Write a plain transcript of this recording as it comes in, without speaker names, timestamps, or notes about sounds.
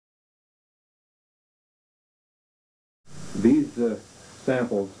These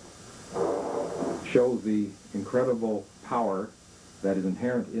samples show the incredible power that is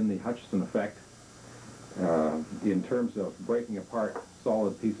inherent in the Hutchison effect in terms of breaking apart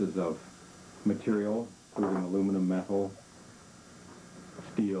solid pieces of material, including aluminum, metal,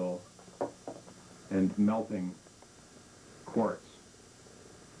 steel, and melting quartz,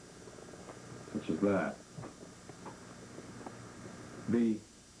 such as that. The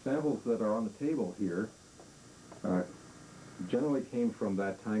samples that are on the table here generally came from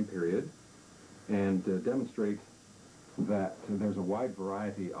that time period and demonstrate that there's a wide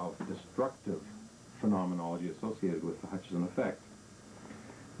variety of destructive phenomenology associated with the Hutchison effect.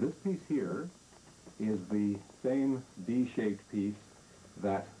 This piece here is the same D-shaped piece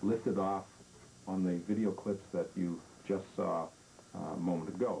that lifted off on the video clips that you just saw a moment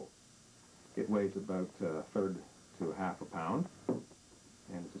ago. It weighs about a third to half a pound,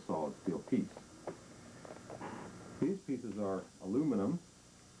 and it's a solid steel piece. These pieces are aluminum.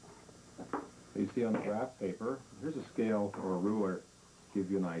 You see on the graph paper, here's a scale or a ruler to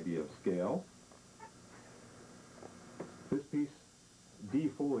give you an idea of scale. This piece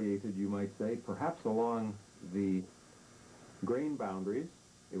defoliated, you might say, perhaps along the grain boundaries.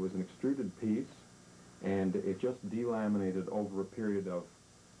 It was an extruded piece, and it just delaminated over a period of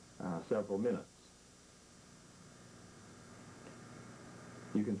several minutes.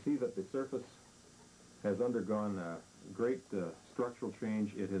 You can see that the surface has undergone a great structural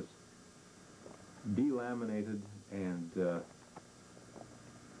change. It has delaminated and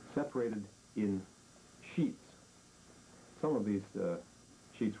separated in sheets. Some of these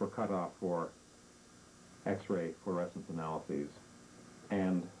sheets were cut off for X-ray fluorescence analyses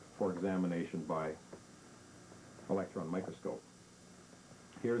and for examination by electron microscope.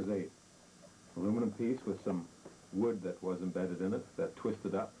 Here's a aluminum piece with some wood that was embedded in it that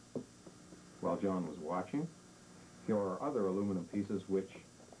twisted up while John was watching. Here are other aluminum pieces which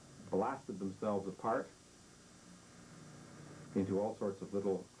blasted themselves apart into all sorts of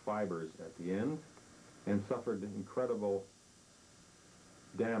little fibers at the end and suffered incredible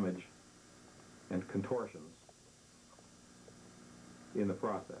damage and contortions in the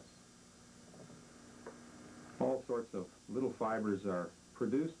process. All sorts of little fibers are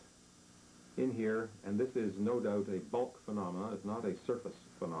produced in here, and this is no doubt a bulk phenomenon. It's not a surface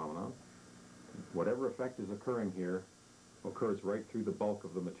phenomenon. Whatever effect is occurring here occurs right through the bulk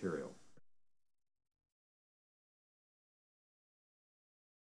of the material.